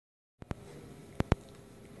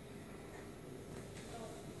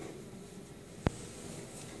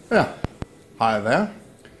Yeah, hi there.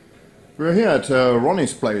 We're here at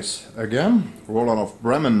Ronny's place again, rolling off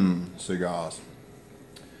Bremen cigars.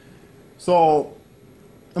 So,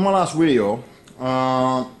 in my last video,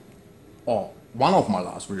 or one of my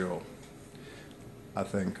last video, I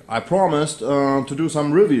think, I promised to do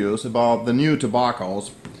some reviews about the new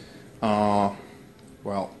tobaccos. Well,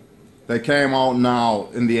 they came out now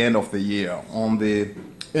in the end of the year on the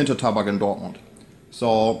Intertabak in Dortmund.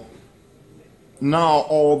 So, now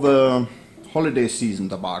all the holiday season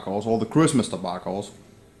tobaccos, all the Christmas tobaccos,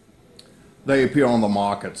 they appear on the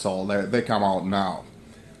market, so they come out now.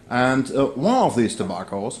 And one of these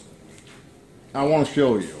tobaccos I want to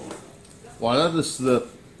show you. Well, that is the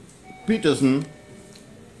Peterson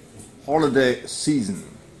holiday season.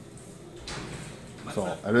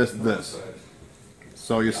 So it is this.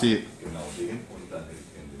 So you see,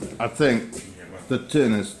 I think the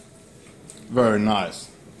tin is very nice.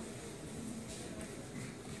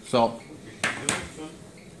 So,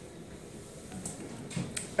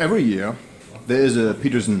 every year there is a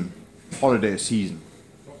Peterson holiday season.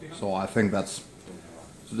 So I think that's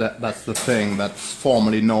the thing that's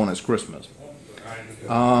formerly known as Christmas.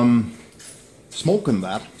 Smoking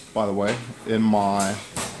that, by the way, in my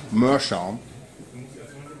Meerschaum,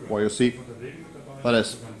 where you see, that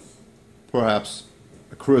is perhaps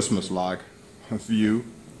a Christmas-like view.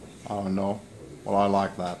 I don't know, but I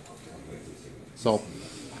like that. So,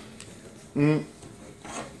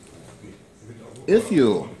 if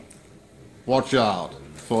you watch out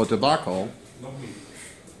for tobacco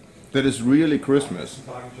that is really Christmas,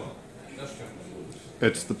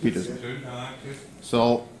 it's the Peterson.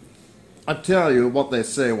 So I tell you what they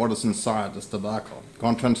say, what is inside this tobacco.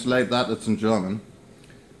 Can't translate that, it's in German.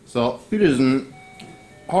 So Peterson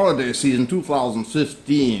holiday season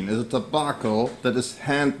 2015 is a tobacco that is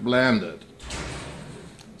hand blended.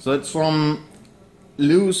 So it's from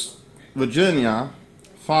loose Virginia,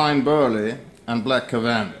 fine burley and black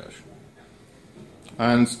Cavendish,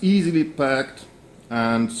 and it's easily packed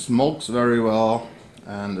and smokes very well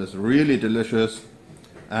and is really delicious,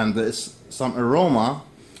 and there's some aroma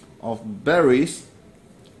of berries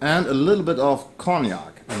and a little bit of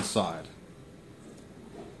cognac inside.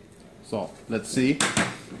 So let's see.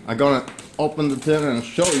 I'm gonna open the tin and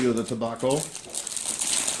show you the tobacco.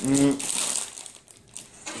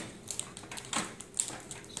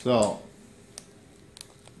 So,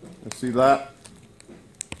 you see that?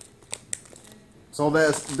 So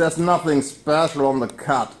there's nothing special on the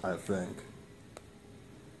cut, I think.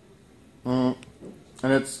 And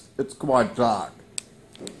it's quite dark.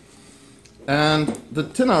 And the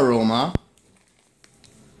tin aroma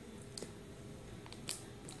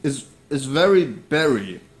is very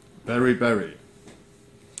berry.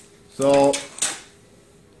 So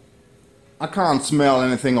I can't smell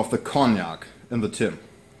anything of the cognac in the tin.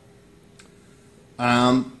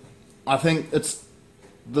 I think it's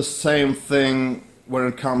the same thing when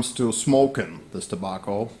it comes to smoking this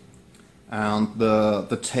tobacco and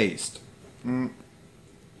the taste.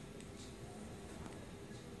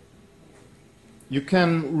 You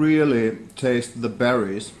can really taste the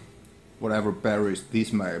berries, whatever berries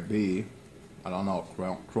these may be. I don't know,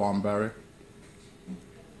 cranberry.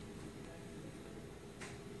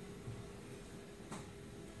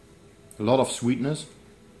 A lot of sweetness.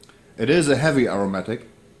 It is a heavy aromatic.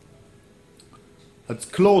 It's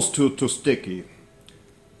close to sticky,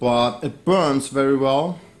 but it burns very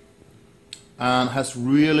well and has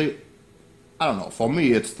really, I don't know, for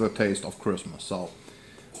me it's the taste of Christmas. So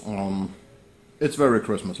it's very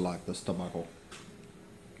Christmas-like, this tobacco.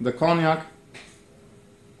 The cognac,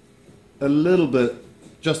 a little bit,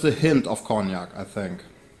 just a hint of cognac, I think.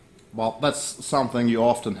 Well, that's something you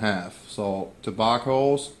often have. So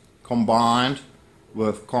tobaccos combined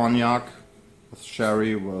with cognac, with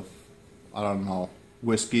sherry, with, I don't know,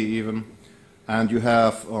 whiskey even, and you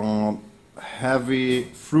have heavy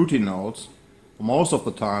fruity notes. Most of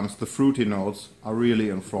the times the fruity notes are really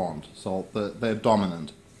in front, so they're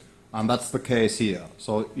dominant, and that's the case here.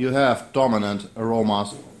 So you have dominant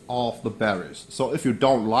aromas of the berries. So if you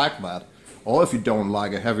don't like that, or if you don't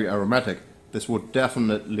like a heavy aromatic, this would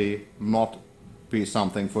definitely not be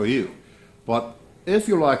something for you. But if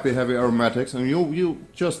you like the heavy aromatics and you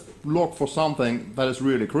just look for something that is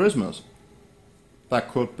really Christmas, that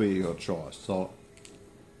could be your choice. So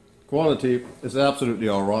quality is absolutely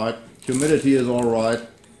alright, humidity is alright,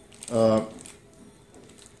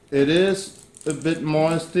 it is a bit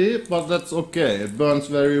moisty, but that's okay, it burns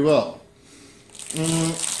very well.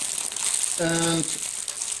 And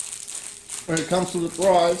when it comes to the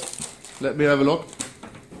price, let me have a look.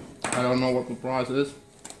 I don't know what the price is.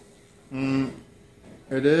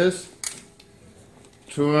 It is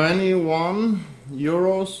 21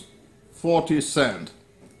 euros 40 cents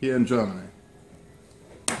here in Germany.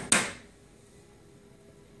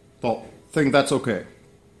 So I think that's okay.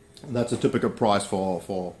 That's a typical price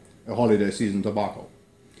for a holiday season tobacco.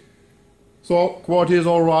 So quality is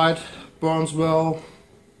alright, burns well.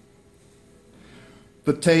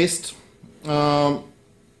 The taste doesn't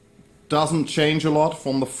change a lot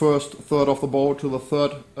from the first third of the bowl to the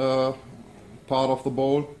third part of the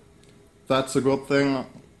bowl. That's a good thing.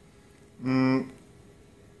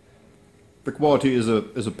 The quality is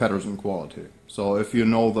a Peterson quality. So if you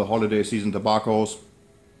know the holiday season tobaccos,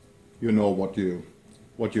 you know what you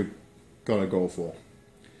gotta go for.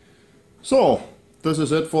 So this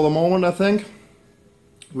is it for the moment. I think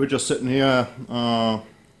we're just sitting here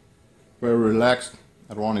very relaxed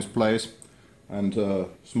at Ronny's place and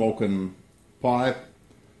smoking pipe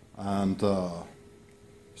and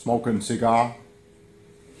smoking cigar.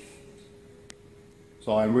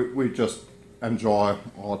 So we just enjoy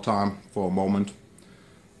our time for a moment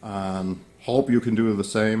and hope you can do the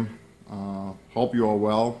same. Hope you are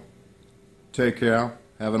well. Take care,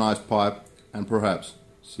 have a nice pipe, and perhaps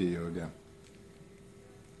see you again.